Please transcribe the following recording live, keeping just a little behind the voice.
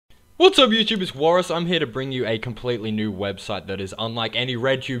What's up YouTube, it's Walruzz. I'm here to bring you a completely new website that is unlike any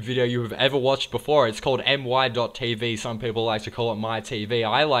RedTube video you have ever watched before. It's called my.tv. Some people like to call it My TV.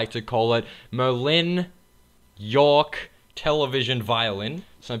 I like to call it Merlin York Television Violin.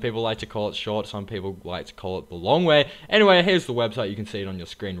 Some people like to call it short, some people like to call it the long way. Anyway, here's the website. You can see it on your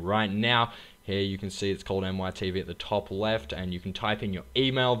screen right now. Here you can see it's called MYTV at the top left, and you can type in your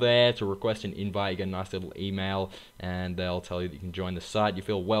email there to request an invite. You get a nice little email, and they'll tell you that you can join the site. You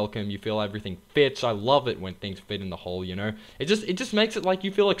feel welcome, you feel everything fits. I love it when things fit in the hole, you know. It just makes it like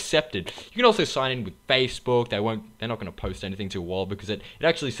you feel accepted. You can also sign in with Facebook. They're not going to post anything to a wall because it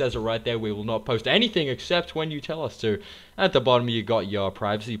actually says it right there. We will not post anything except when you tell us to. At the bottom, you got your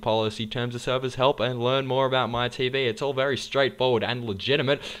privacy policy, terms of service, help, and learn more about MyTV. It's all very straightforward and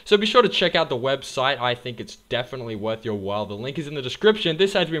legitimate, so be sure to check out the website. I think it's definitely worth your while. The link is in the description.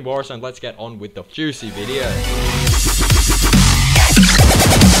 This has been Walruzz, and let's get on with the juicy video.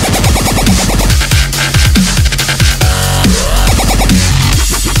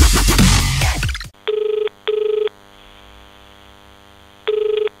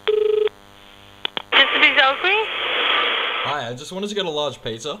 Hi, I just wanted to get a large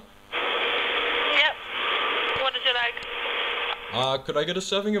pizza. Yep. What did you like? Could I get a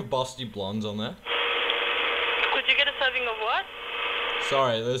serving of busty blondes on there? Could you get a serving of what?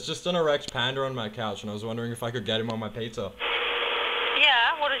 Sorry, there's just an erect panda on my couch, and I was wondering if I could get him on my pizza.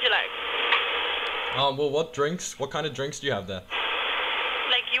 Yeah, what did you like? Well, what kind of drinks do you have there?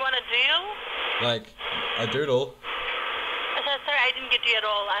 Like, you want a deal? Like, a doodle. Sorry, I didn't get you at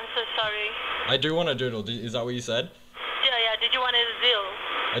all. I'm so sorry. I do want a doodle. Is that what you said? Yeah, did you want a deal?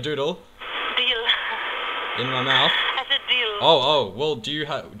 A doodle? Deal. In my mouth? I said deal. Oh, well, do you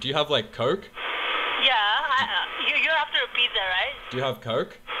have like Coke? Yeah, you're after a pizza, right? Do you have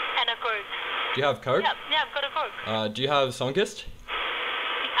Coke? And a Coke. Do you have Coke? Yeah, I've got a Coke. Do you have Sunkist?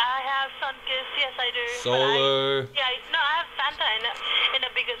 I have Sunkist, yes I do. Solo. I have Fanta in a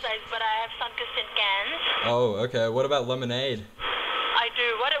bigger size, but I have Sunkist in cans. Oh, okay. What about lemonade? I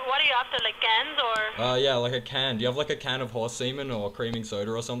do. What are you after, like cans or? Yeah, like a can. Do you have like a can of horse semen or creaming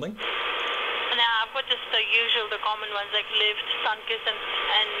soda or something? Nah, I've got just the usual, the common ones like Lift, Sunkist, and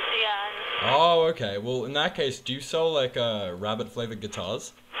yeah. Oh, okay. Well, in that case, do you sell like rabbit flavored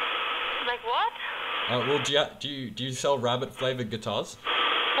guitars? Like what? Well, do you sell rabbit flavored guitars?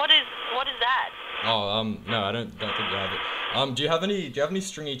 What is that? Oh, no, I don't think you have it. Do you have any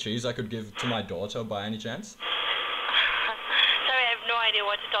stringy cheese I could give to my daughter by any chance? Sorry, I have no idea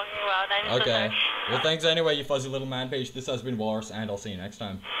what you're talking about. I'm so okay. sorry. Well, thanks anyway, you fuzzy little man-page. This has been Walruzz, and I'll see you next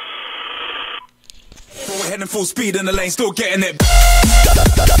time. We're heading full speed in the lane, still getting it.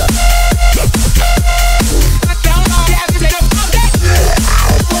 Down,